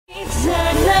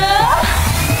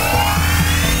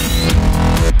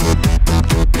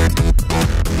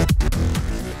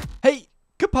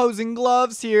elbows and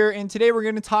gloves here, and today we're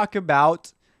going to talk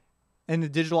about, in the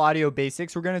digital audio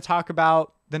basics, we're going to talk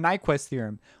about the Nyquist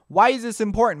theorem. Why is this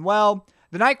important? Well,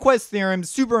 the Nyquist theorem is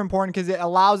super important because it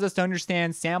allows us to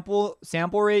understand sample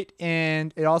rate,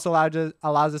 and it also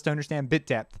allows us to understand bit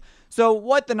depth. So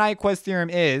what the Nyquist theorem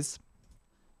is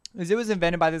it was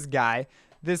invented by this guy.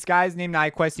 This guy's named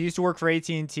Nyquist. He used to work for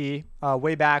AT&T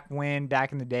way back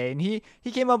in the day. And he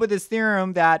came up with this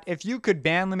theorem that if you could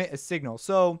band limit a signal.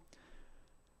 So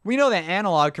we know that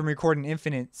analog can record an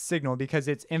infinite signal because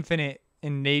it's infinite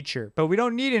in nature. But we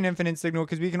don't need an infinite signal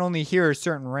because we can only hear a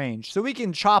certain range. So we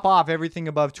can chop off everything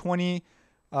above 20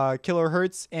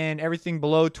 kilohertz and everything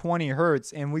below 20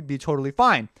 hertz, and we'd be totally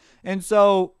fine. And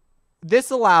so this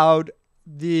allows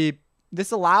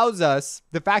us,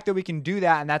 the fact that we can do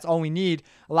that and that's all we need,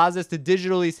 allows us to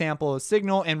digitally sample a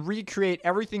signal and recreate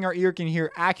everything our ear can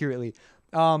hear accurately.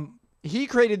 He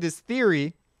created this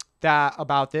theory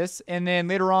about this, and then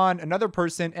later on another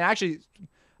person, and actually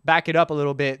back it up a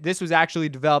little bit, this was actually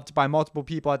developed by multiple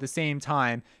people at the same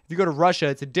time. If you go to Russia,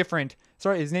 it's a different,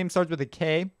 his name starts with a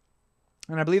K,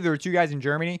 and I believe there were two guys in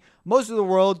Germany. Most of the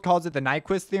world calls it the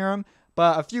Nyquist theorem,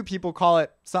 but a few people call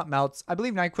it something else. I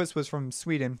believe Nyquist was from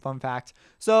Sweden, fun fact.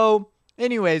 So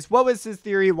anyways, what was his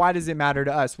theory? Why does it matter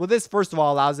to us? Well, this first of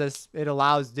all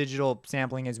allows digital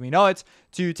sampling as we know it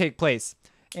to take place.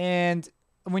 And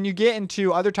when you get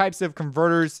into other types of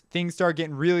converters, things starts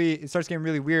getting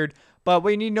really weird. But what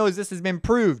you need to know is this has been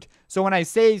proved. So when I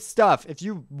say stuff, if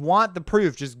you want the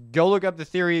proof, just go look up the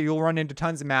theory. You'll run into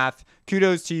tons of math.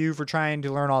 Kudos to you for trying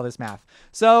to learn all this math.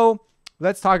 So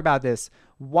let's talk about this.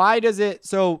 Why does it?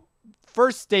 So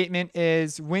first statement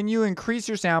is when you increase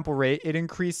your sample rate, it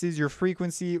increases your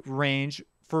frequency range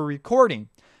for recording.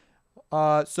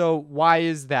 So why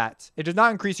is that? It does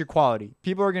not increase your quality.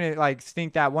 People are going to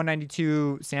think that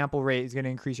 192 sample rate is going to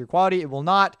increase your quality. It will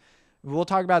not. We'll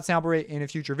talk about sample rate in a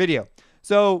future video.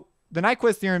 So the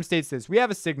Nyquist theorem states this. We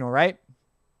have a signal, right?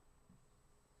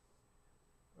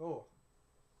 Oh,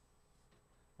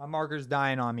 my marker's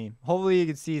dying on me. Hopefully you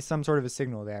can see some sort of a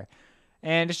signal there.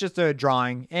 And it's just a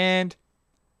drawing, and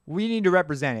we need to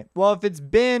represent it. Well, if it's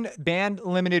been band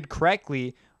limited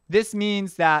correctly, this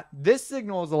means that this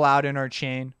signal is allowed in our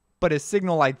chain, but a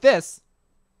signal like this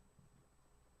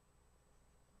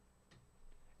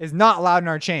is not allowed in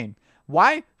our chain.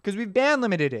 Why? Because we've band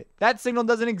limited it. That signal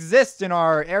doesn't exist in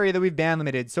our area that we've band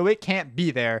limited, so it can't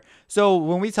be there. So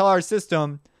when we tell our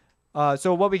system,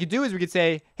 so what we could do is we could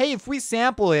say, hey, if we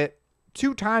sample it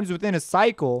 2 times within a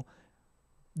cycle,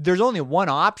 there's only one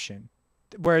option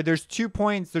where there's 2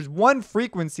 points. There's one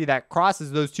frequency that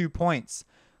crosses those 2 points.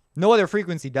 No other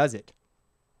frequency does it.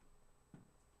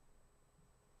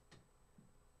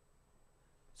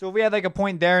 So if we had like a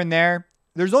point there and there,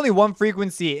 there's only one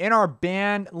frequency in our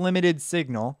band limited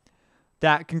signal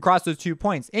that can cross those 2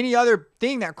 points. Any other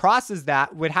thing that crosses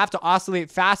that would have to oscillate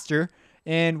faster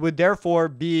and would therefore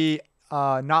be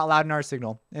not allowed in our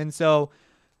signal. And so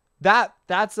that's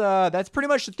pretty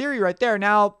much the theory right there.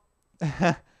 Now,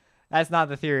 that's not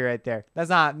the theory right there. That's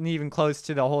not even close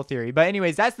to the whole theory. But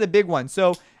anyways, that's the big one.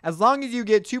 So as long as you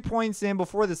get 2 points in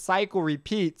before the cycle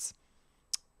repeats,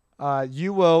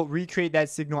 you will recreate that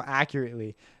signal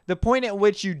accurately. The point at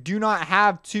which you do not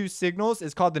have 2 signals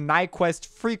is called the Nyquist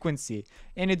frequency.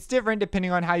 And it's different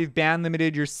depending on how you've band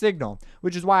limited your signal,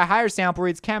 which is why higher sample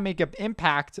rates can make an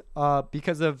impact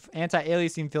because of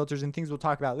anti-aliasing filters and things we'll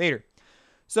talk about later.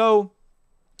 So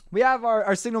we have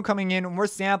our signal coming in, and we're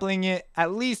sampling it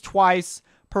at least twice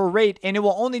per rate, and it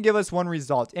will only give us one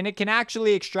result. And it can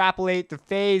actually extrapolate the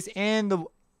phase and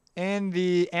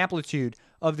the amplitude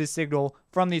of the signal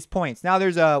from these points. Now,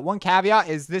 there's one caveat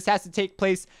is this has to take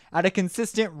place at a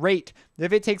consistent rate.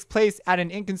 If it takes place at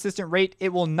an inconsistent rate,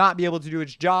 it will not be able to do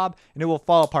its job, and it will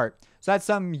fall apart. So that's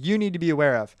something you need to be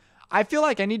aware of. I feel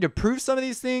like I need to prove some of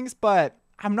these things, but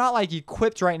I'm not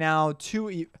equipped right now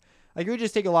to it would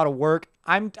just take a lot of work.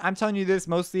 I'm telling you this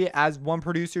mostly as one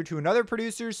producer to another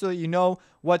producer so that you know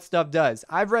what stuff does.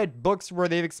 I've read books where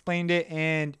they've explained it,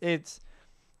 and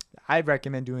I'd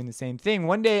recommend doing the same thing.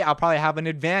 One day I'll probably have an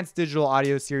advanced digital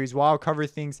audio series where I'll cover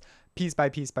things piece by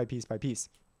piece by piece by piece.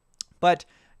 But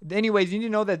anyways, you need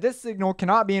to know that this signal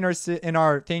cannot be in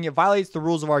our thing. It violates the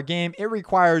rules of our game. It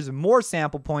requires more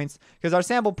sample points because our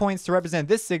sample points to represent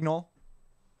this signal,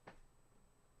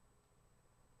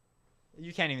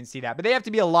 you can't even see that, but they have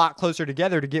to be a lot closer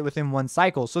together to get within one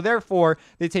cycle. So therefore,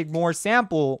 they take more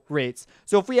sample rates.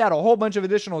 So if we had a whole bunch of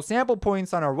additional sample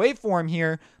points on our waveform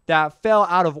here that fell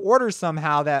out of order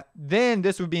somehow, then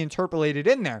this would be interpolated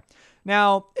in there.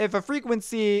 Now, if a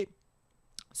frequency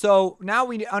So now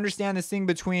we understand this thing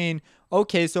between,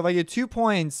 okay, so if I get 2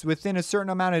 points within a certain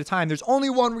amount of time, there's only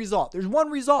one result. There's one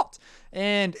result.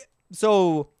 And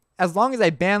so as long as I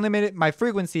band limit my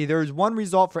frequency, there's one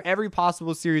result for every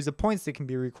possible series of points that can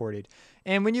be recorded.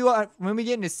 And when we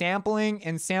get into sampling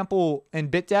and sample and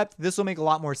bit depth, this will make a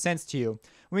lot more sense to you.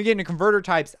 When we get into converter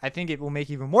types, I think it will make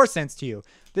even more sense to you.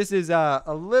 This is a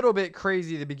little bit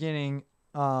crazy at the beginning.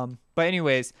 But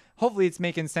anyways, hopefully it's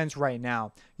making sense right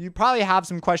now. You probably have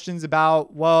some questions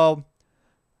about, well,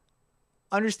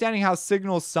 understanding how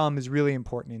signal sum is really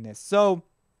important in this. So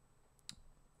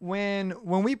when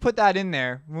we put that in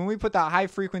there, when we put that high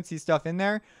frequency stuff in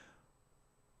there,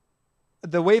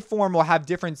 the waveform will have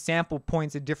different sample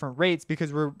points at different rates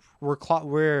because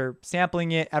we're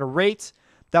sampling it at a rate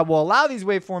that will allow these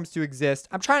waveforms to exist.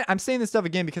 I'm saying this stuff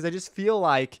again because I just feel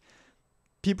like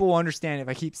people will understand if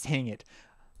I keep saying it.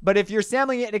 But if you're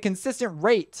sampling it at a consistent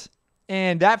rate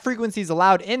and that frequency is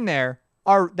allowed in there,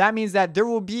 that means that there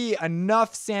will be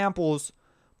enough samples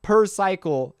per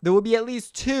cycle. There will be at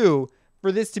least 2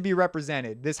 for this to be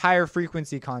represented, this higher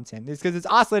frequency content. It's because it's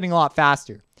oscillating a lot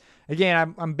faster.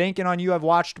 Again, I'm banking on you. I've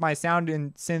watched my sound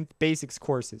and synth basics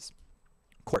course.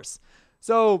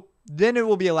 So then it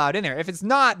will be allowed in there. If it's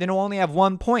not, then it will only have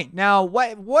 1 point. Now,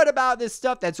 what about this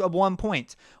stuff that's of 1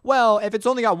 point? Well, if it's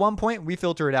only got 1 point, we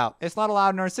filter it out. It's not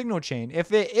allowed in our signal chain.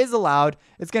 If it is allowed,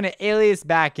 it's going to alias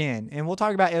back in. And we'll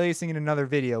talk about aliasing in another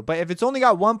video. But if it's only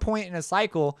got 1 point in a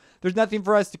cycle, there's nothing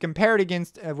for us to compare it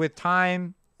against with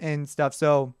time and stuff.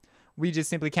 So we just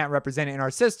simply can't represent it in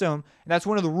our system. And that's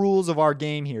one of the rules of our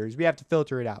game here, is we have to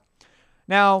filter it out.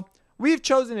 Now, we've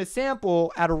chosen a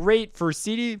sample at a rate for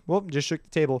CD, just shook the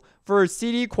table, for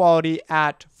CD quality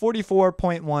at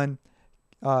 44.1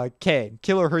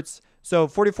 kilohertz, so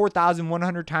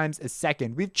 44,100 times a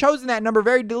second. We've chosen that number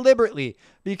very deliberately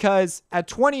because at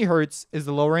 20 hertz is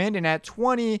the lower end and at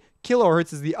 20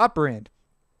 kilohertz is the upper end.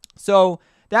 So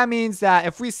that means that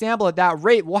if we sample at that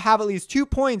rate, we'll have at least 2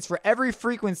 points for every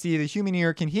frequency the human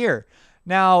ear can hear.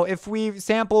 Now, if we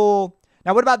sample...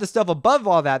 Now, what about the stuff above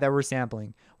all that we're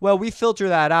sampling? Well, we filter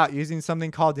that out using something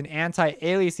called an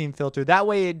anti-aliasing filter. That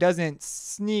way it doesn't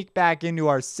sneak back into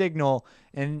our signal,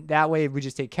 and that way we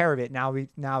just take care of it. Now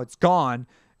it's gone,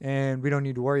 and we don't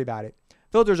need to worry about it.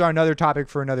 Filters are another topic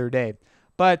for another day.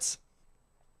 But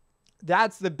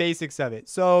that's the basics of it.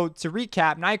 So to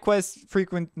recap,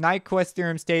 Nyquist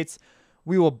Theorem states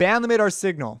we will band limit our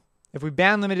signal. If we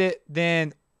band limit it,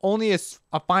 then only a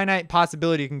finite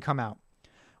possibility can come out.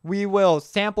 We will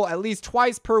sample at least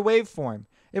twice per waveform.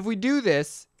 If we do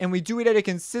this and we do it at a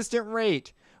consistent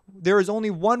rate, there is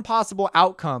only one possible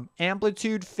outcome,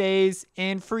 amplitude, phase,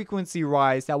 and frequency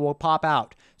rise, that will pop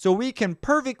out. So we can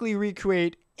perfectly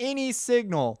recreate any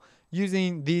signal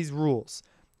using these rules.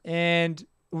 And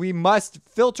we must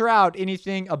filter out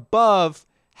anything above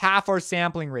half our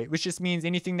sampling rate, which just means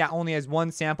anything that only has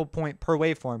 1 sample point per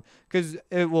waveform, because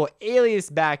it will alias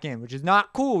back in, which is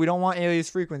not cool. We don't want alias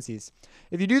frequencies.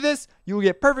 If you do this, you will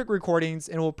get perfect recordings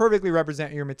and it will perfectly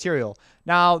represent your material.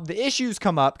 Now, the issues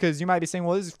come up because you might be saying,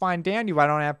 well, this is fine dandy, why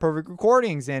don't I have perfect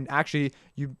recordings? And actually,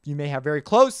 you may have very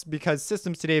close because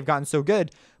systems today have gotten so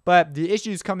good. But the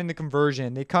issues come in the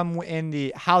conversion. They come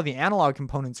in how the analog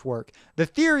components work. The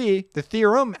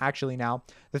theorem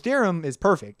is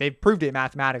perfect. They've proved it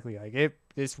mathematically. Like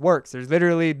this works.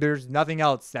 There's nothing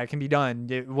else that can be done.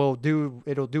 It'll do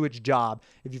its job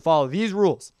if you follow these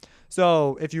rules.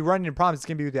 So if you run into problems, it's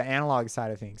going to be with the analog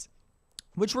side of things,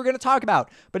 which we're going to talk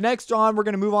about. But next on, we're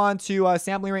going to move on to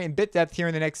sampling rate and bit depth here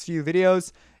in the next few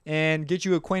videos and get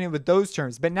you acquainted with those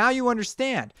terms. But now you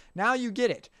understand. Now you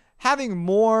get it. Having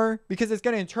more, because it's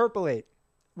going to interpolate.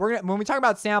 When we talk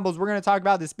about samples, we're going to talk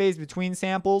about the space between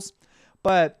samples,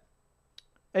 but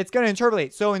it's going to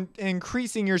interpolate. So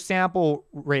increasing your sample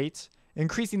rate,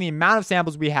 increasing the amount of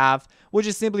samples we have, will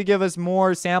just simply give us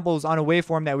more samples on a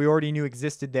waveform that we already knew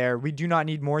existed there. We do not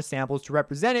need more samples to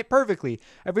represent it perfectly.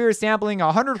 If we were sampling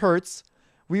 100 hertz,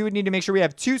 we would need to make sure we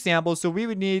have 2 samples. So we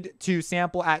would need to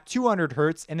sample at 200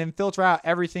 hertz and then filter out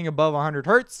everything above 100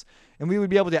 hertz. And we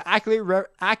would be able to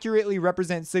accurately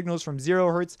represent signals from 0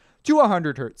 hertz to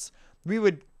 100 hertz. We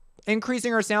would,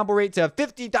 increasing our sample rate to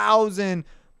 50,000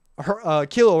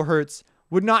 kilohertz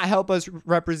would not help us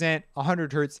represent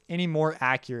 100 hertz any more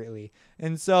accurately.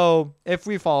 And so if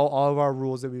we follow all of our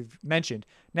rules that we've mentioned.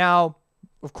 Now,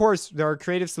 of course, there are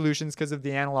creative solutions because of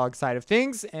the analog side of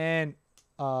things. And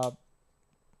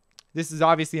this is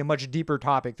obviously a much deeper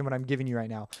topic than what I'm giving you right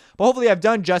now. But hopefully I've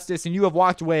done justice and you have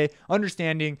walked away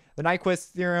understanding the Nyquist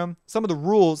theorem, some of the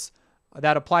rules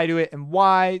that apply to it, and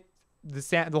why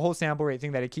the whole sample rate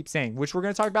thing that I keep saying, which we're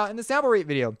going to talk about in the sample rate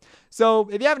video. So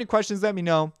if you have any questions, let me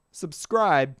know.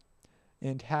 subscribe,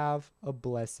 and have a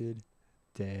blessed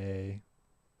day.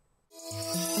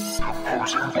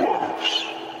 Opposing gloves.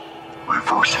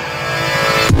 Reversing.